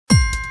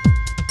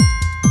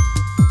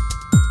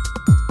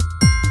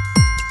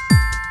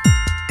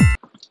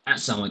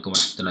Assalamualaikum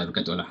warahmatullahi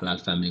wabarakatuh,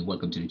 Halal family.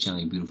 Welcome to the channel,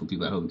 beautiful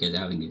people. I hope you guys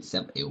are having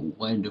yourself a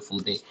wonderful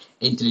day.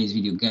 In today's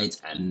video, guys,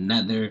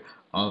 another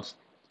of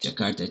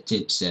Jakarta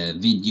tips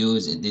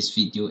videos. And this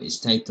video is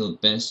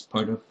titled Best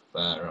Part of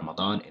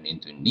Ramadan in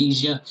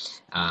Indonesia.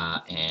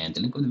 And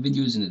the link of the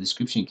video is in the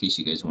description in case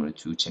you guys wanted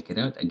to check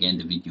it out. Again,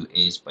 the video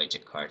is by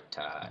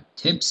Jakarta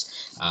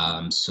Tips.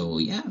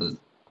 So yeah,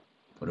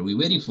 what are we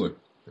waiting for?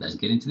 Let's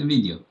get into the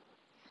video.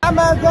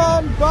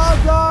 Ramadhan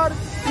BAZAAR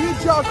in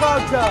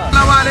Jakarta.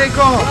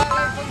 Assalamualaikum.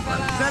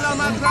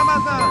 Selamat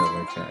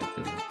Ramadhan.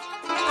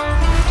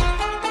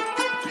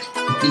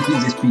 He's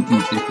just speaking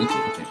through.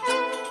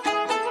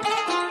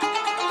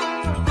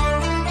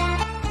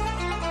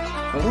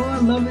 Oh, I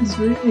love his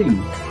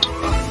ring.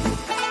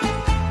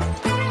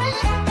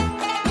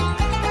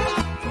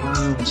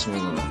 Wow, so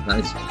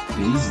that's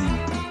crazy.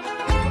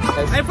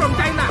 I'm from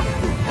China.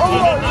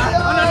 Oh,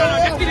 yeah.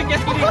 No, just kidding.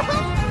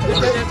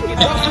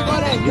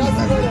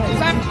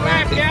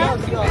 Subscribe, yeah.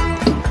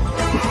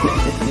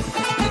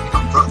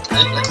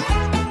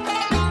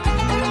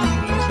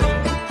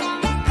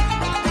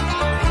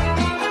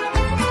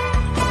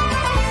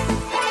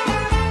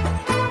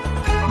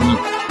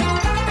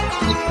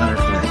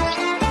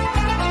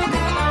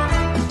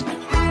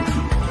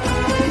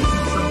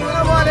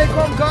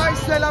 Assalamualaikum guys,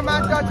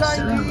 selamat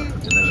datang di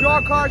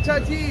Jakarta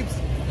Tips.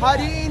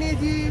 Hari ini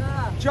di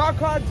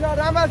Jakarta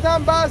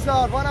Ramadhan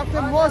BAZAAR, one of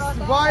the most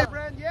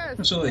vibrant,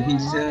 So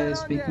he's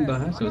speaking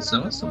Bahasa, so it's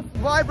awesome.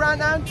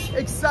 Vibrant and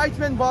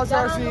excitement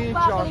bazaars in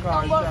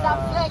Jakarta.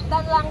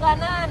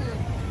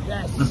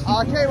 Yes.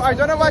 Okay, I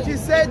don't know what he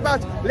said,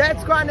 but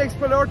let's go and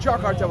explore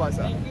Jakarta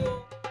BAZAAR.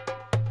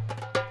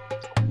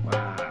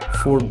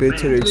 For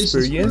better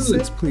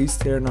experiences, please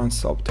turn on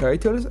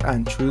subtitles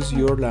and choose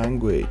your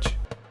language.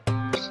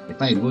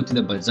 If I go to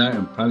the bazaar,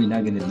 I'm probably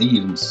not gonna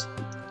leave. I'm just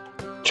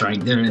trying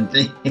different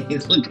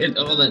things. Look at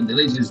all that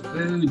delicious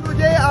food.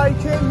 Today I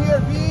came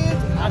here with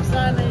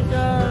Aksan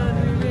itu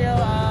review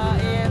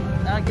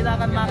kita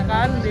akan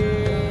makan di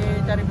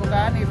cari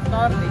bukaan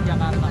iftar di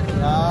Jakarta.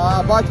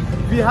 but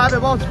we have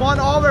about 1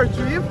 hour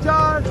to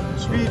iftar.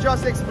 We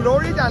just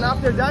explore it and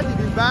after that we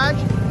will back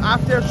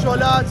after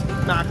Sholat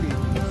Maghrib.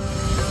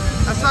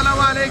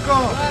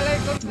 Assalamualaikum.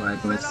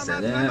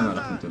 Waalaikumsalam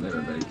warahmatullahi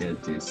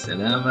wabarakatuh.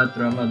 Selamat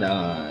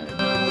Ramadan.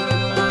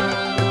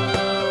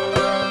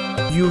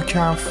 You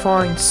can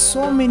find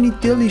so many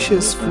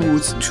delicious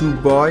foods to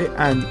buy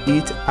and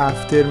eat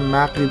after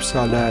Maghrib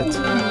Salat.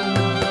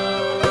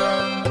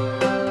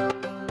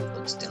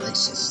 Looks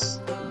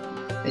delicious.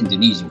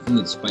 Indonesian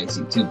food is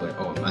spicy too, but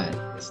oh man,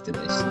 it's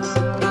delicious.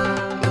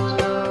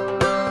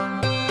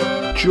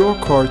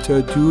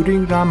 Jakarta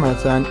during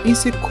Ramadan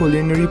is a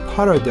culinary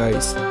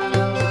paradise.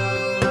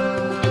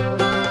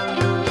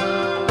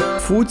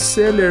 Food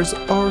sellers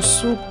are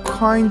so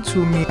kind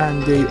to me and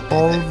they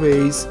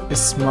always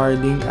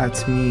smiling at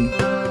me.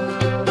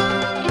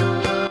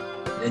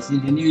 It's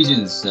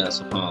Indonesians,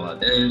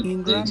 subhanAllah.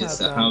 They're just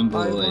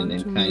humble and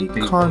kind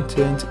people.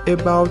 Content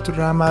about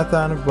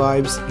Ramadan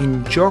vibes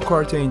in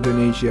Jakarta,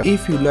 Indonesia.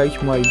 If you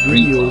like my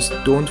videos,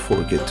 don't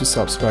forget to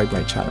subscribe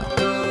my channel.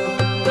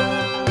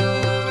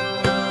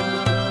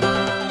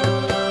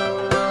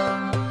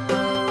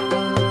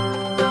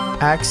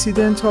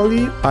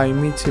 Accidentally, I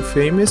meet a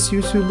famous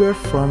YouTuber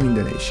from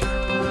Indonesia.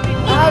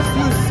 As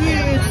you see,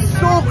 it's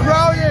so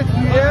crowded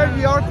here.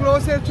 We are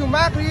closer to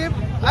Maghrib.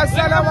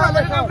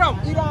 Assalamualaikum.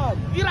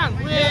 Iran.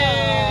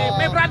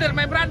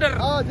 My brother.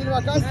 Oh,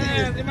 terima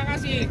kasih. Terima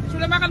kasih.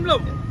 Sudah makan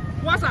belum?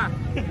 Puasa?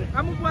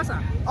 Kamu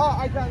puasa? Oh,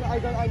 I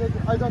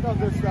don't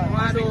understand.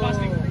 Waduh.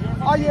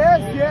 Oh,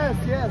 yes,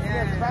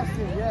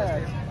 fasting,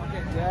 yes.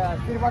 Yeah,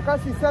 terima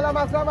kasih.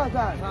 Selamat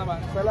Ramadhan.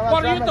 Selamat For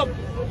Ramadan. YouTube?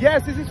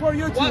 Yes, this is for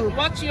YouTube.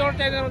 What's your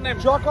channel name?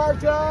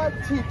 Jakarta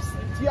Tips.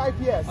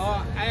 TIPS.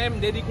 Oh, I am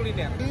Dedi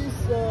Kuliner. He's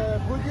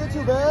a good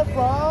YouTuber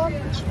from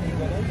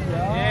Indonesia.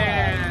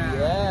 Yeah.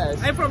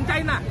 Yes. I'm from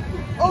China.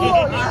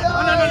 Oh,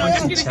 yeah. No,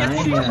 just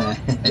kidding. China.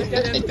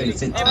 It's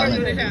in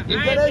Thailand.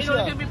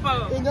 Indonesian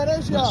people.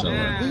 Indonesia.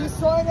 Yeah. He's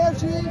so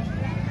energy,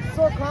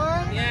 so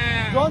kind.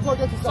 Yeah. Don't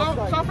forget to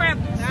subscribe. So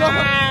fat.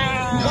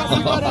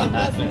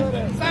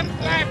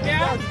 Subscribe,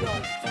 yeah.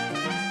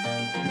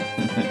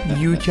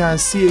 You can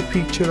see a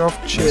picture of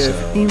chef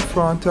in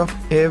front of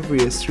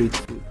every street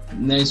food.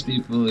 Nice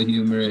people,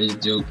 humorous,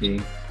 joking.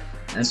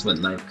 That's what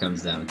life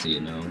comes down to,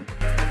 you know.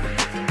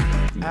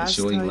 As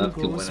Showing time love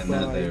to goes one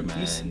another, by,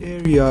 this man.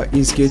 area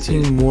is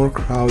getting more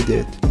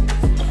crowded.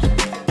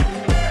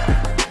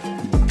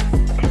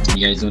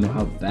 You guys don't know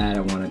how bad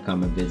I want to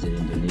come and visit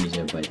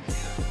Indonesia, but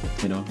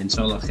you know,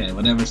 inshallah khair,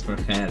 whatever's for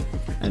khair,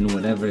 and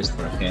whatever is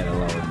for khair,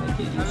 Allah will make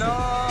it easy.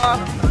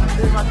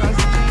 Terima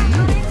kasih.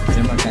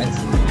 Terima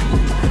kasih.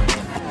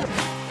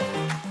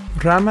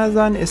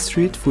 Ramadan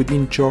street food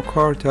in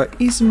Jakarta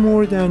is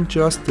more than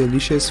just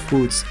delicious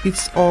foods.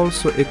 It's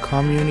also a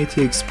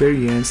community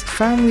experience.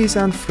 Families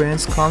and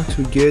friends come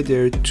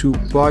together to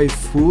buy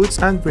foods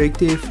and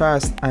break their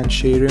fast and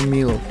share a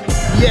meal.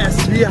 Yes,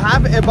 we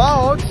have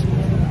about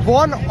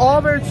 1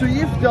 hour to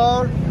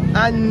iftar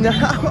and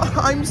now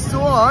I'm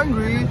so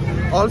hungry.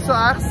 Also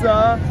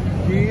Aksa,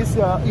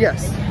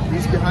 Yes,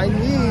 he's behind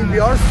me. We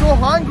are so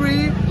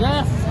hungry.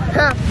 Yes!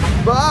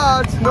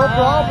 But no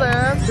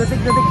problem.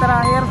 Detik-detik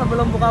terakhir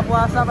sebelum buka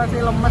puasa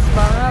pasti lemes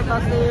banget,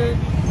 pasti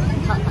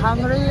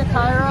hungry,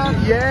 tired.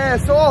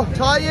 Yes, so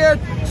tired,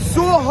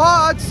 so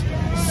hot.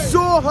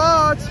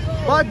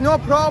 But no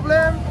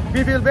problem.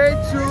 We will wait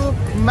to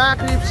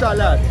Maghrib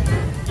Salat.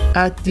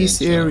 At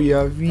this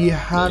area, we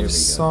have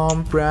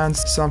some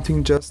brands,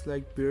 something just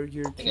like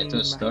Burger King,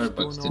 to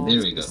Starbucks too. There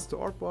we go.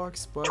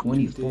 Starbucks, but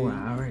 24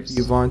 hours.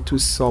 We want to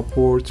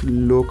support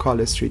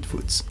local street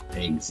foods.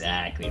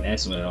 Exactly.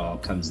 That's what it all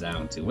comes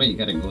down to. Well, you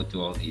gotta go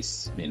to all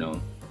these,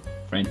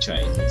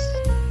 franchises.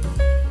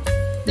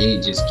 They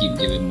just keep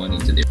giving money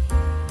to their.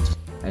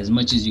 As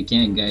much as you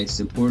can, guys,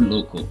 support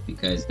local,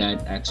 because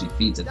that actually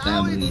feeds a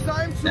family,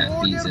 that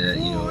feeds a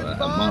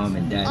mom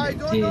and dad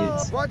and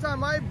kids.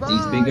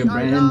 These bigger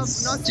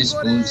brands just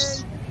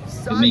goes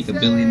to make a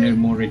billionaire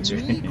more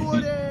richer.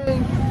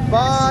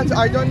 But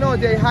I don't know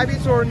they have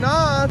it or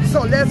not,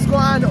 so let's go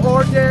and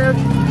order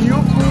new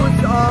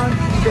food on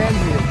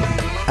menu.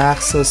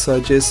 Aksa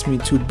suggests me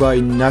to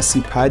buy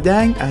nasi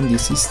padang, and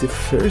this is the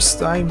first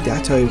time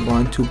that I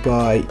want to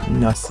buy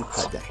nasi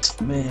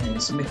padang. Man,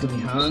 it's making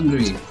me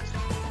hungry.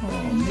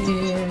 Oh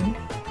man,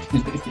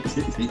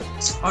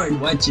 it's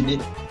hard watching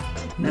it,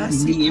 not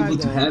being able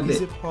to have it.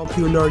 It. Is a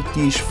popular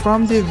dish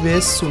from the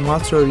West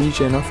Sumatra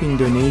region of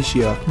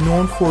Indonesia,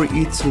 known for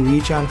its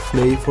rich and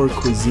flavorful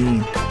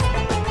cuisine.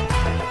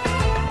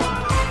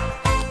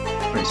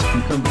 Fresh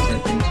cucumbers, I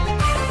think.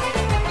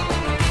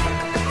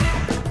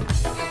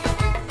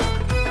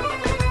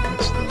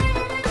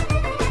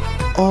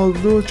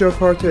 Although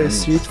Jakarta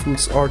street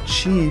foods are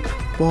cheap,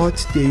 but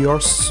they are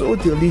so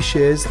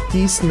delicious.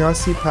 This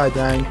nasi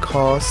padang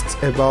costs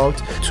about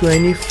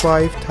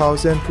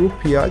 25,000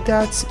 rupiah,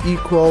 that's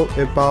equal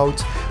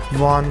about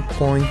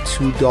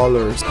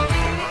 $1.2.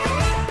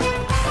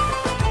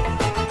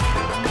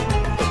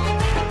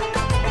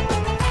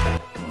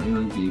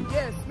 You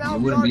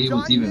wouldn't be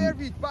able to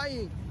even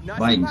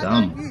buy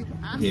gum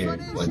here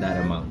for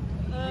that amount.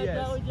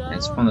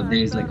 That's one of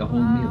days like a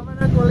whole meal.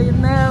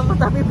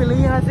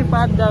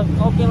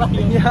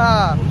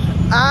 Yeah.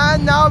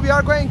 And now we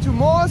are going to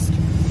mosque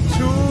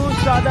to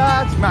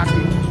Salat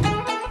Maghrib.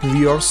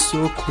 We are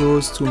so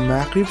close to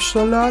Maghrib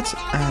Salat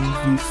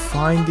and we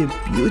find a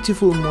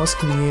beautiful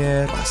mosque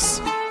near us.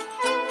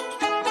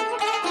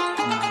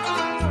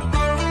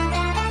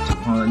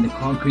 In the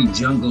concrete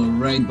jungle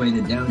right by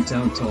the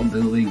downtown tall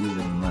building is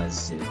a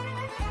masjid.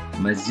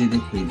 Masjid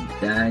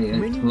Hidayah.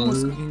 Many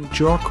mosques in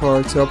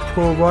Jakarta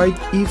provide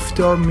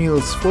iftar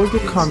meals for the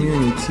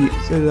community,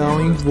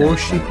 allowing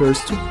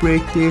worshippers to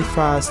break their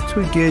fast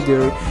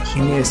together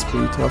in a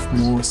spirit of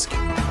mosque.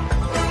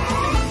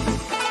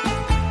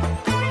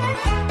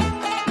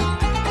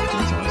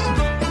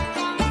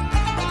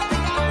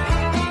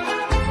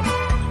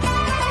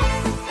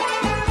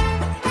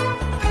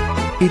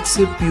 It's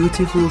a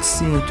beautiful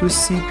scene to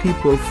see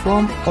people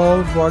from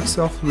all walks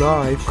of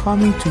life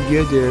coming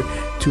together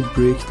to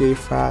break their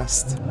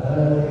fast.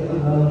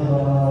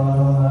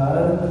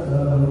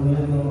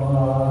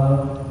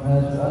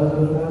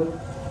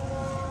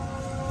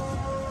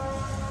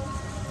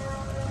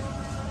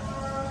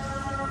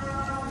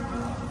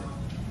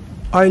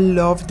 I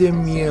love the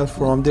meal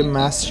from the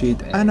masjid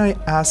and I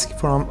asked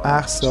from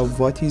Aksa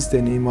what is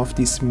the name of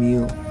this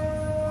meal.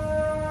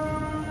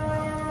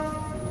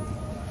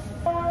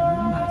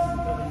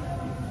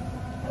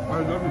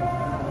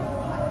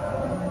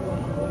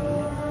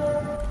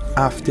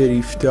 After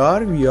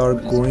iftar, we are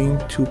going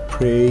to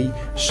pray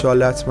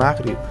Salat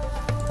Maghrib.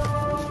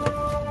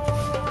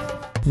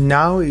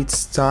 Now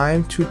it's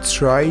time to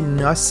try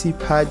nasi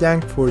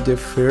padang for the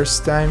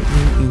first time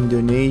in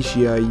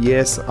Indonesia.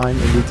 Yes, I'm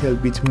a little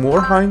bit more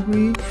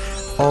hungry,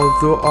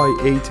 although I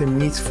ate a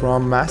meat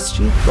from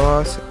masjid,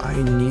 but I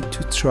need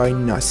to try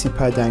nasi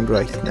padang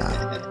right now.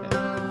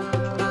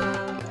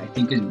 I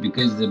think it's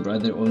because the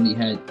brother only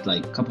had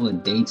like a couple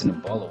of dates and a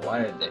bottle of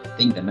water, I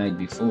think the night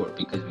before,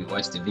 because we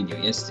watched the video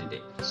yesterday.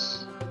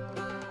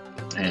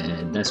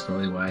 And that's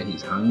probably why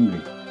he's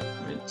hungry.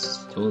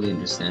 It's totally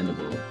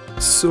understandable.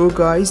 So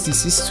guys,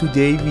 this is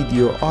today's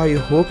video. I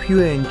hope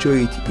you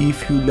enjoy it.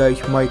 If you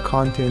like my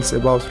contents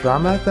about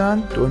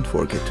Ramadan, don't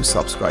forget to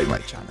subscribe my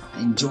channel.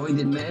 I enjoyed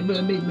it, man, but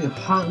it made me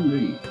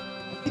hungry.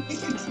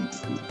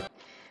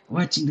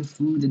 Watching the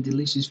food, the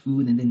delicious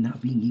food, and then not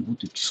being able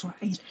to try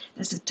it,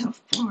 that's the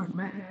tough part,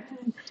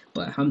 man.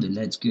 But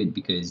alhamdulillah, it's good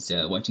because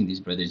watching this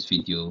brother's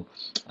video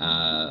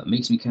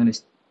makes me kind of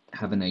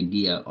have an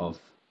idea of,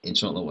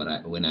 inshallah,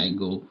 when I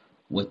go,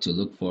 what to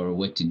look for,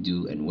 what to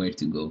do, and where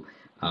to go.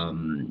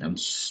 I'm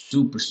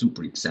super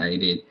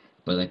excited,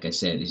 but like I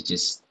said, it's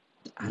just,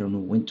 I don't know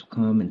when to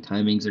come, and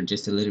timings are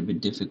just a little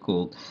bit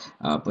difficult.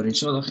 But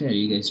inshallah khair,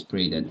 you guys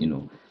pray that,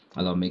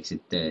 Allah makes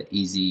it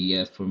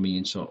easy for me,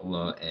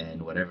 inshallah,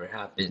 and whatever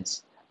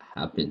happens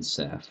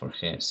for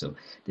khair. So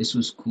this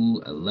was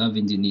cool. I love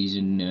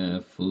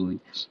Indonesian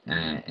food,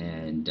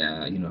 and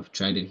I've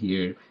tried it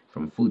here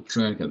from a food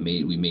truck.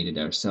 We made it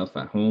ourselves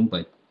at home,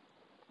 but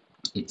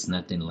It's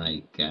nothing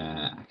like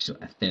actual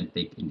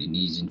authentic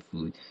Indonesian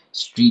food,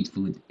 street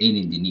food in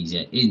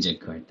Indonesia, in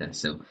Jakarta.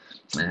 So,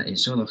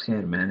 inshallah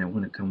khair, man. I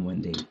want to come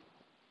one day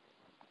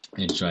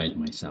and try it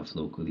myself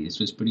locally. This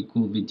was pretty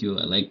cool video.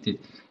 I liked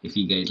it. If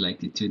you guys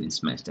liked it too, then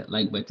smash that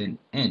like button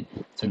and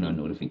turn on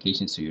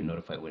notifications so you're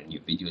notified when a new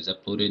video is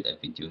uploaded. I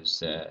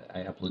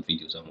upload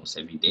videos almost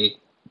every day.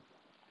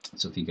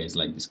 So if you guys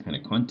like this kind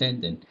of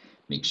content, then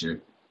make sure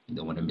you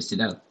don't want to miss it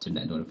out. Turn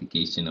that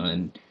notification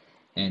on.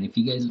 And if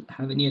you guys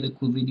have any other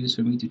cool videos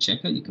for me to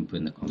check out, you can put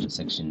in the comment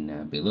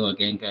section below.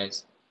 Again,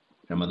 guys,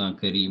 Ramadan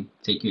Kareem.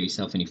 Take care of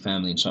yourself and your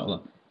family,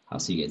 inshallah. I'll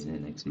see you guys in the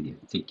next video.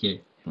 Take care.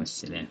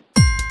 Wassalam.